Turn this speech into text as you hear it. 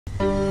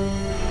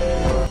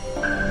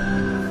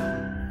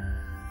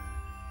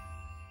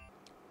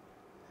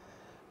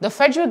The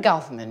federal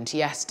government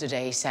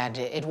yesterday said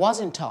it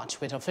was in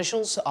touch with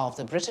officials of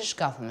the British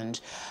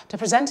government to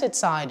present its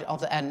side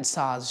of the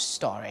Endsars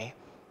story.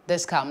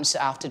 This comes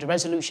after the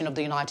resolution of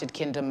the United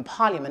Kingdom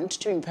Parliament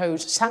to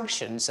impose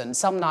sanctions on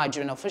some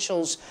Nigerian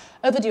officials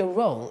over their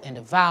role in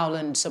the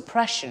violent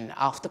suppression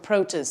of the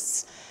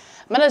protests.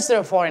 Minister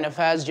of Foreign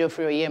Affairs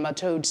Geoffrey Oyema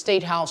told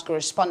State House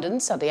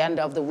correspondents at the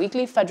end of the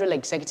weekly Federal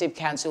Executive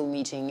Council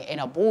meeting in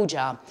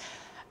Abuja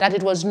that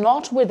it was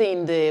not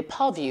within the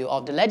purview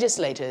of the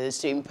legislators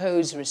to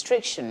impose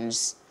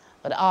restrictions,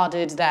 but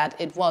added that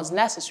it was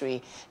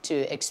necessary to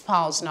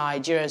espouse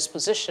Nigeria's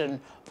position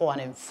for an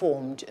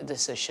informed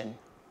decision.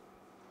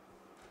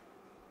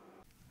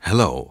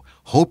 Hello,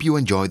 hope you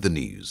enjoyed the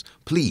news.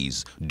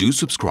 Please do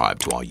subscribe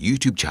to our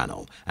YouTube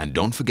channel and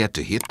don't forget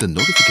to hit the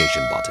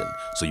notification button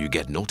so you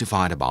get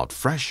notified about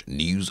fresh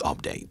news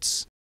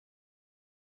updates.